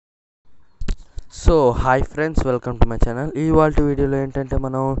So hi friends, welcome to my channel. ఇవాళ వీడియోలో ఏంటంటే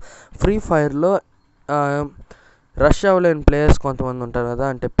మనం ఫ్రీ ఫైర్లో రష్ అవ్వలేని ప్లేయర్స్ కొంతమంది ఉంటారు కదా,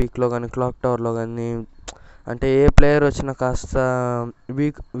 అంటే పీక్లో కానీ క్లాక్ టవర్లో కానీ, అంటే ఏ ప్లేయర్ వచ్చినా కాస్త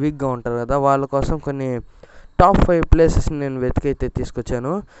వీక్గా ఉంటారు కదా, వాళ్ళ కోసం కొన్ని టాప్ 5 ప్లేసెస్ నేను వెతికైతే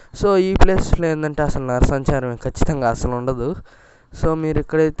తీసుకొచ్చాను. సో ఈ ప్లేసెస్లో ఏంటంటే అసలు నరసంచారం ఖచ్చితంగా అసలు ఉండదు. సో మీరు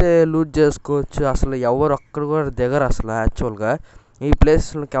ఇక్కడైతే లూట్ చేసుకోవచ్చు. అసలు ఎవరు ఒక్కడు కూడా దిగరు అసలు. యాక్చువల్గా ఈ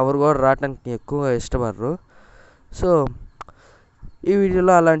ప్లేస్లకి ఎవరు కూడా రావడానికి ఎక్కువగా ఇష్టపడరు. సో ఈ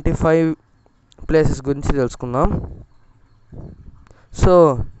వీడియోలో అలాంటి 5 ప్లేసెస్ గురించి తెలుసుకుందాం. So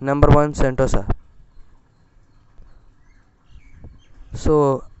number 1 Sentosa. సో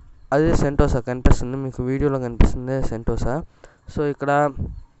అదే సెంటోసా కనిపిస్తుంది మీకు, వీడియోలో కనిపిస్తుంది సెంటోసా. సో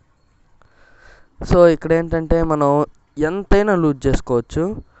ఇక్కడ ఏంటంటే మనం ఎంతైనా లూట్ చేసుకోవచ్చు.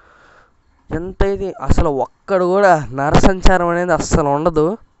 ఎంతైతే అసలు ఒక్కడు కూడా నరసంచారం అనేది అస్సలు ఉండదు.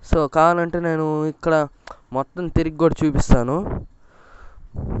 సో కావాలంటే నేను ఇక్కడ మొత్తం తిరిగి కూడా చూపిస్తాను.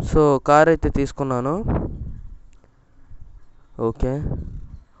 సో కార్ అయితే తీసుకున్నాను. ఓకే,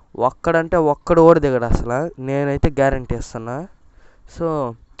 ఒక్కడంటే ఒక్కడు కూడా దిగడు అసలు, నేనైతే గ్యారంటీ ఇస్తున్నా. సో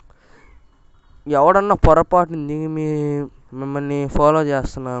ఎవడన్నా పొరపాటుని దిగి మిమ్మల్ని ఫాలో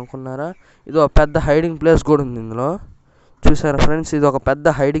చేస్తున్నా అనుకున్నారా, ఇది ఒక పెద్ద హైడింగ్ ప్లేస్ కూడా ఉంది ఇందులో. చూసారా ఫ్రెండ్స్, ఇది ఒక పెద్ద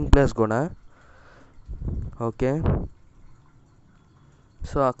హైడింగ్ ప్లేస్ కూడా. ఓకే,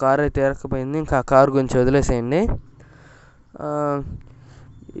 సో ఆ కార్ అయితే ఎరకపోయింది, ఇంకా ఆ కారు గురించి వదిలేసేయండి.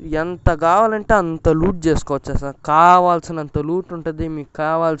 ఎంత కావాలంటే అంత లూట్ చేసుకోవచ్చు. అసలు కావాల్సినంత లూట్ ఉంటుంది, మీకు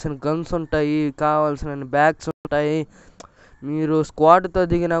కావాల్సిన గన్స్ ఉంటాయి, కావాల్సిన బ్యాగ్స్ ఉంటాయి. మీరు స్క్వాడ్తో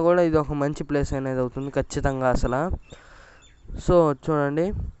దిగినా కూడా ఇది ఒక మంచి ప్లేస్ అనేది అవుతుంది ఖచ్చితంగా అసలు. సో చూడండి,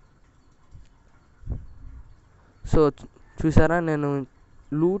 సో చూసారా, నేను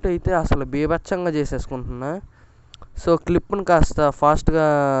లూట్ అయితే అసలు బీభత్సంగా చేసేసుకుంటున్నా. సో క్లిప్ను కాస్త ఫాస్ట్గా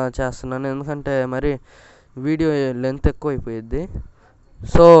చేస్తున్నాను, ఎందుకంటే మరి వీడియో లెంత్ ఎక్కువ అయిపోయిద్ది.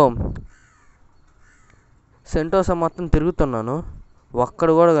 సో సెంటోసా మొత్తం తిరుగుతున్నాను,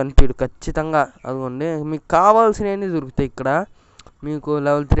 ఒక్కడు కూడా కనిపించడు ఖచ్చితంగా. అదిగోండి, మీకు కావాల్సినవన్నీ దొరుకుతాయి ఇక్కడ. మీకు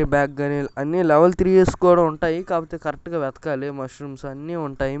లెవెల్ 3 బ్యాగ్ కానీ అన్నీ లెవెల్ 3s కూడా ఉంటాయి, కాకపోతే కరెక్ట్గా వెతకాలి. మష్రూమ్స్ అన్నీ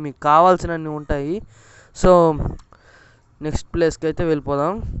ఉంటాయి, మీకు కావాల్సినవన్నీ ఉంటాయి. సో నెక్స్ట్ ప్లేస్కి అయితే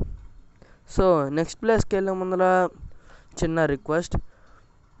వెళ్ళిపోదాం. సో నెక్స్ట్ ప్లేస్కి వెళ్ళే ముందర చిన్న రిక్వెస్ట్,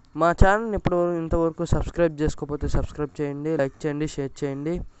 మా ఛానల్ని ఇంతవరకు సబ్స్క్రైబ్ చేసుకోకపోతే సబ్స్క్రైబ్ చేయండి, లైక్ చేయండి, షేర్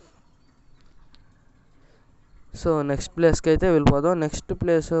చేయండి. సో నెక్స్ట్ ప్లేస్కి అయితే వెళ్ళిపోదాం. నెక్స్ట్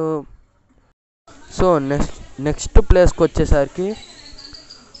ప్లేస్కి వచ్చేసరికి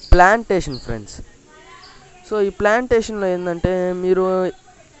ప్లాంటేషన్ ఫ్రెండ్స్. సో ఈ ప్లాంటేషన్లో ఏంటంటే మీరు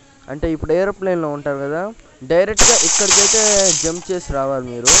అంటే ఇప్పుడు ఏరోప్లేన్లో ఉంటారు కదా, డైరెక్ట్గా ఇక్కడికైతే జంప్ చేసి రావాలి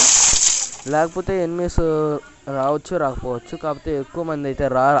మీరు, లేకపోతే ఎనిమీస్ రావచ్చు రాకపోవచ్చు, కాకపోతే ఎక్కువ మంది అయితే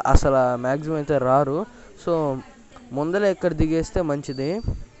అసలు మ్యాక్సిమం అయితే రారు. సో ముందలే ఇక్కడ దిగేస్తే మంచిది.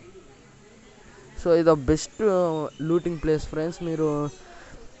 సో ఇది బెస్ట్ లూటింగ్ ప్లేస్ ఫ్రెండ్స్. మీరు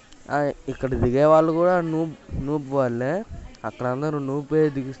ఇక్కడ దిగే వాళ్ళు కూడా నూబ్ వాళ్ళే, అక్కడ అందరూ నూబే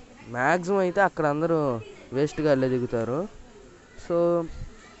మ్యాక్సిమం అయితే అక్కడ అందరూ వేస్ట్గా వెళ్ళే దిగుతారు. సో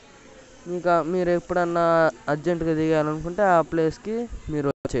మీరు ఎప్పుడన్నా అర్జెంటుగా దిగాలనుకుంటే ఆ ప్లేస్కి మీరు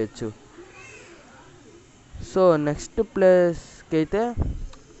వచ్చేయచ్చు. సో నెక్స్ట్ ప్లేస్కి అయితే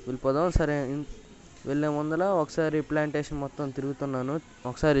వెళ్ళిపోదాం. సరే, వెళ్ళే ముందర ఒకసారి ప్లాంటేషన్ మొత్తం తిరుగుతున్నాను,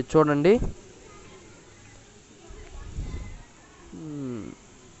 ఒకసారి చూడండి.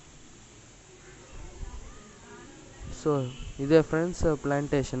 సో ఇదే ఫ్రెండ్స్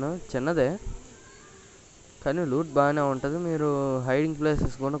ప్లాంటేషన్, చిన్నదే కానీ లూట్ బాగానే ఉంటుంది. మీరు హైడింగ్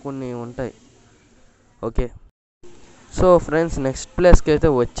ప్లేసెస్ కూడా కొన్ని ఉంటాయి. ఓకే, సో ఫ్రెండ్స్ నెక్స్ట్ ప్లేస్కి అయితే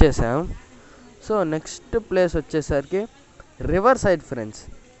వచ్చేసాం. సో నెక్స్ట్ ప్లేస్ వచ్చేసరికి రివర్ సైడ్ ఫ్రెండ్స్.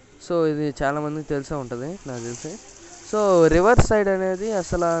 సో ఇది చాలామందికి తెలిసే ఉంటుంది, నాకు తెలిసి. సో రివర్ సైడ్ అనేది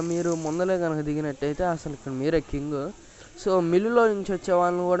అసలు మీరు ముందలే కనుక దిగినట్టయితే అసలు ఇక్కడ మీరే కింగ్. సో మిల్లులో నుంచి వచ్చే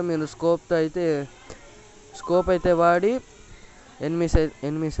వాళ్ళని కూడా మీరు స్కోప్ అయితే వాడి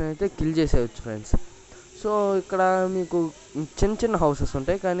ఎనిమీస్ అయితే కిల్ చేసేయచ్చు ఫ్రెండ్స్. సో ఇక్కడ మీకు చిన్న చిన్న హౌసెస్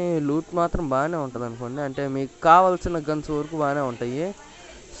ఉంటాయి, కానీ లూట్ మాత్రం బాగానే ఉంటుంది అనుకోండి, అంటే మీకు కావాల్సిన గన్స్ వరకు బాగానే ఉంటాయి.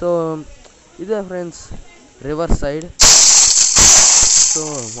 సో ఇదే ఫ్రెండ్స్ రివర్ సైడ్. సో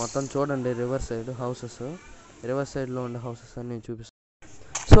మొత్తం చూడండి, రివర్ సైడ్లో ఉండే హౌసెస్ అన్నీ చూపిస్తాను.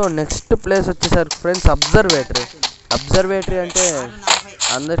 సో నెక్స్ట్ ప్లేస్ వచ్చేసరికి ఫ్రెండ్స్ అబ్జర్వేటరీ అంటే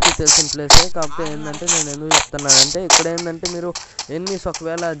అందరికీ తెలిసిన ప్లేసే, కాకపోతే ఏంటంటే నేను ఎందుకు చెప్తున్నానంటే ఇక్కడ ఏంటంటే మీరు ఎనిమీస్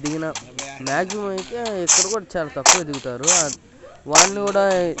ఒకవేళ దిగిన మ్యాక్సిమం అయితే ఇక్కడ కూడా చాలా తక్కువ దిగుతారు. వాళ్ళని కూడా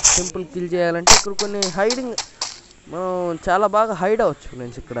సింపుల్ కిల్ చేయాలంటే ఇక్కడ కొన్ని హైడింగ్ చాలా బాగా హైడ్ అవ్వచ్చు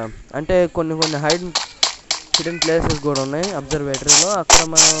ఫ్రెండ్స్. ఇక్కడ అంటే కొన్ని హిడెన్ ప్లేసెస్ కూడా ఉన్నాయి అబ్జర్వేటరీలో. అక్కడ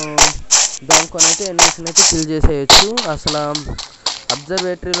మనం దానికోనైతే ఎనిమిస్ని అయితే కిల్ చేసేయచ్చు. అసలు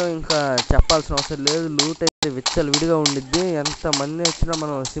అబ్జర్వేటరీలో ఇంకా చెప్పాల్సిన అవసరం లేదు. లూట్ అయితే విచ్చలవిడిగా ఉండిద్ది. ఎంతమంది వచ్చినా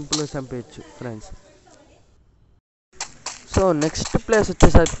మనం సింపుల్గా చంపేయచ్చు ఫ్రెండ్స్. సో నెక్స్ట్ ప్లేస్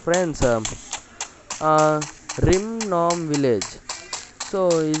వచ్చేసరికి ఫ్రెండ్స్ రిమ్ నామ్ విలేజ్. సో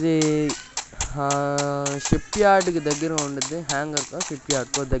ఇది షిప్ యార్డ్కి దగ్గరగా ఉండిద్ది. హ్యాంగర్కి షిప్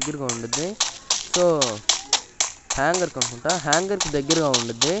యార్డ్కో దగ్గరగా ఉండిద్ది. సో హ్యాంగర్కి అనుకుంటా, హ్యాంగర్కి దగ్గరగా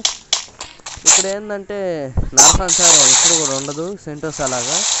ఉండిద్ది. ఇక్కడ ఏంటంటే నరసంచారం ఇక్కడ కూడా ఉండదు సెంటోసా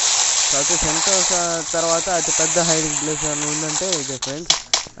లాగా. అయితే సెంటోసా తర్వాత అతి పెద్ద హైడింగ్ ప్లేస్ అని ఉందంటే ఇదే ఫ్రెండ్స్.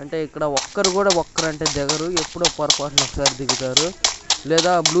 అంటే ఇక్కడ ఒక్కరంటే దిగరు. ఎప్పుడో పొరపాటున ఒకసారి దిగుతారు,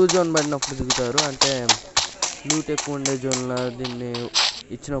 లేదా బ్లూ జోన్ పడినప్పుడు దిగుతారు. అంటే లూట్ ఎక్కువ ఉండే జోన్లో దీన్ని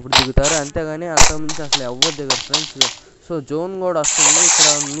ఇచ్చినప్పుడు దిగుతారు. అంతేగాని అంతకుమించి అసలు ఎవరు దిగరు ఫ్రెండ్స్. సో జోన్ కూడా వస్తుంది. ఇక్కడ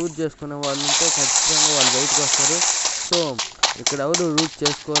లూట్ చేసుకునే వాళ్ళు ఉంటే ఖచ్చితంగా వాళ్ళు బయటకు వస్తారు. సో ఇక్కడ ఎవరు లూట్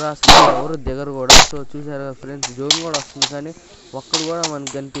చేసుకోరా, అసలు ఎవరు దిగరు కూడా. సో చూసారు కదా ఫ్రెండ్స్, జోన్ కూడా వస్తుంది కానీ ఒక్కడు కూడా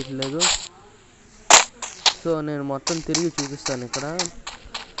మనకు కనిపించలేదు. సో నేను మొత్తం తిరిగి చూపిస్తాను ఇక్కడ.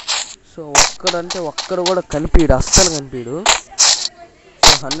 సో ఒక్కడు కూడా కనిపించడు, అస్సలు కనిపించడు.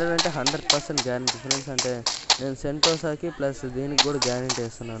 సో 100 అంటే 100% గ్యారంటీ ఫ్రెండ్స్. అంటే నేను సెంటోసాకి ప్లస్ దీనికి కూడా గ్యారంటీ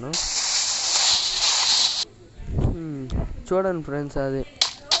ఇస్తున్నాను. చూడండి ఫ్రెండ్స్ అది.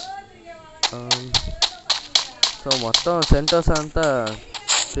 సో మొత్తం సెంటోసా అంతా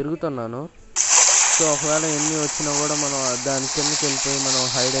తిరుగుతున్నాను. సో ఒకవేళ ఎన్ని వచ్చినా కూడా మనం దాని కిందకి వెళ్ళిపోయి మనం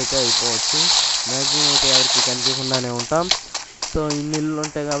హైడ్ అయితే అయిపోవచ్చు. మ్యాక్సిమం అయితే ఎవరికి కనిపించకుండానే ఉంటాం. సో ఇన్ని ఇల్లు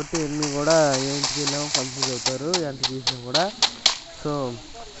ఉంటాయి కాబట్టి ఎన్ని కూడా ఏంటికి వెళ్ళామో కన్ఫ్యూజ్ అవుతారు ఎంత తీసినా కూడా. సో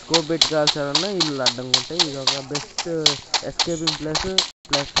స్కోప్ పెట్టి కాల్చాలన్నా ఇల్లు అడ్డంగా ఉంటాయి. ఇది ఒక best escaping place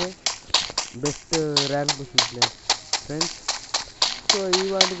plus best rank pushing place friends. So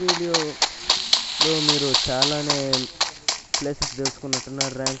ఇవాటి వీడియోలో మీరు చాలానే ప్లేసెస్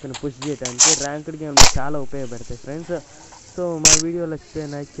తెలుసుకున్నట్టున్నారు ర్యాంక్ని పుష్ చేయడానికి. ర్యాంక్డ్ గేమ్లు చాలా ఉపయోగపడతాయి ఫ్రెండ్స్. సో మా వీడియోలు వస్తే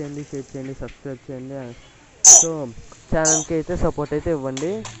లైక్ చేయండి, షేర్ చేయండి, సబ్స్క్రైబ్ చేయండి. సో ఛానల్కి అయితే సపోర్ట్ అయితే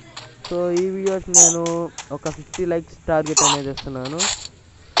ఇవ్వండి. సో ఈ వీడియోస్ నేను ఒక 50 likes టార్గెట్ అనేది ఇస్తున్నాను.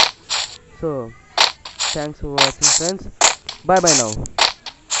 So thanks for watching friends. Bye bye now.